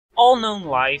All known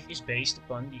life is based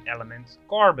upon the element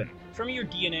carbon. From your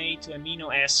DNA to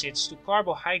amino acids to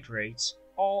carbohydrates,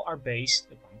 all are based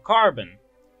upon carbon.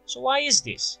 So why is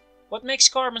this? What makes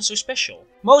carbon so special?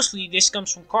 Mostly this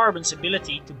comes from carbon's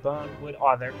ability to bond with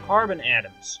other carbon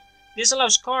atoms. This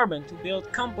allows carbon to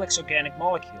build complex organic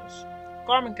molecules.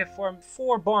 Carbon can form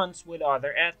 4 bonds with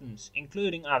other atoms,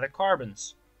 including other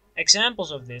carbons.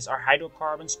 Examples of this are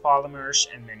hydrocarbons, polymers,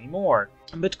 and many more.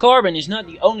 But carbon is not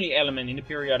the only element in the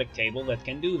periodic table that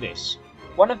can do this.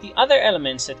 One of the other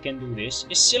elements that can do this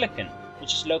is silicon,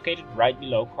 which is located right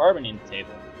below carbon in the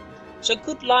table. So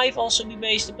could life also be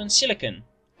based upon silicon?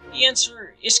 The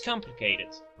answer is complicated.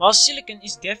 While silicon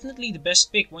is definitely the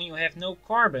best pick when you have no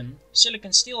carbon,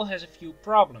 silicon still has a few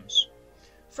problems.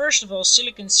 First of all,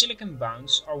 silicon-silicon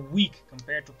bonds are weak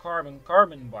compared to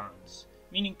carbon-carbon bonds,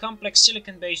 meaning complex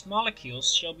silicon-based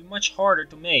molecules shall be much harder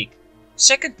to make.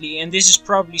 Secondly, and this is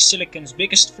probably silicon's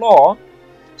biggest flaw,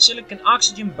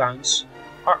 silicon-oxygen bonds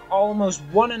are almost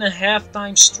 1.5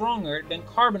 times stronger than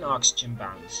carbon-oxygen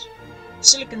bonds.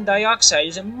 Silicon dioxide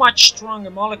is a much stronger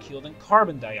molecule than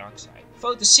carbon dioxide.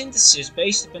 Photosynthesis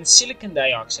based upon silicon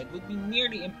dioxide would be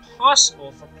nearly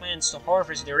impossible for plants to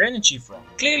harvest their energy from.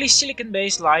 Clearly,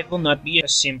 silicon-based life will not be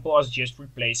as simple as just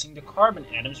replacing the carbon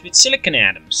atoms with silicon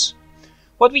atoms.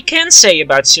 What we can say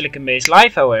about silicon-based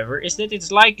life, however, is that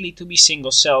it's likely to be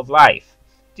single-celled life.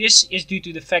 This is due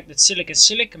to the fact that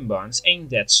silicon-silicon bonds ain't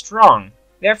that strong.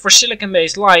 Therefore,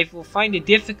 silicon-based life will find it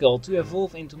difficult to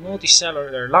evolve into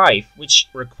multicellular life, which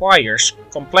requires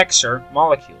complexer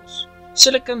molecules.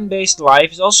 Silicon-based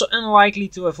life is also unlikely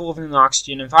to evolve in an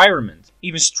oxygen environment.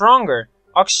 Even stronger,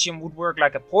 oxygen would work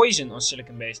like a poison on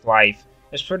silicon-based life,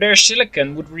 as for their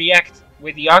silicon would react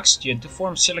with the oxygen to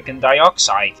form silicon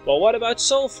dioxide. Well, what about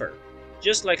sulfur?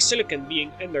 Just like silicon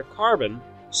being under carbon,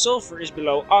 sulfur is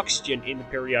below oxygen in the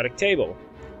periodic table.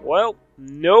 Well,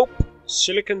 nope.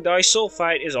 Silicon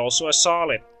disulfide is also a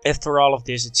solid. After all of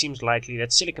this, it seems likely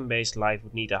that silicon-based life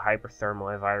would need a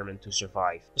hyperthermal environment to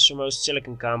survive, as for most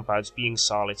silicon compounds being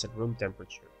solids at room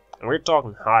temperature. And we're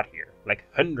talking hot here, like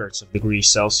hundreds of degrees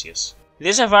Celsius.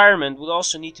 This environment would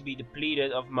also need to be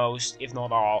depleted of most, if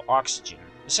not all, oxygen.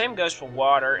 The same goes for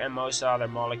water and most other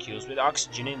molecules with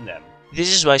oxygen in them.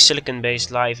 This is why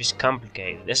silicon-based life is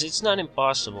complicated, as it's not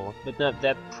impossible, but not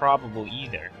that probable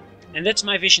either. And that's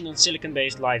my vision on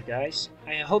silicon-based life, guys.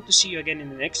 I hope to see you again in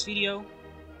the next video.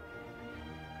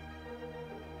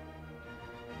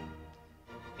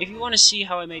 If you want to see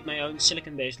how I made my own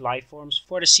silicon-based life forms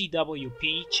for the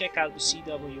CWP, check out the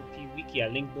CWP wiki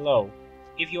linked below.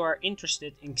 If you are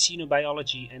interested in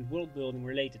xenobiology and world-building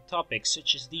related topics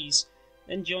such as these,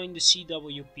 then join the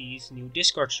CWP's new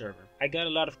Discord server. I got a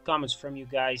lot of comments from you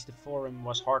guys, the forum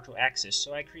was hard to access,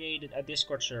 so I created a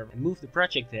Discord server and moved the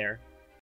project there.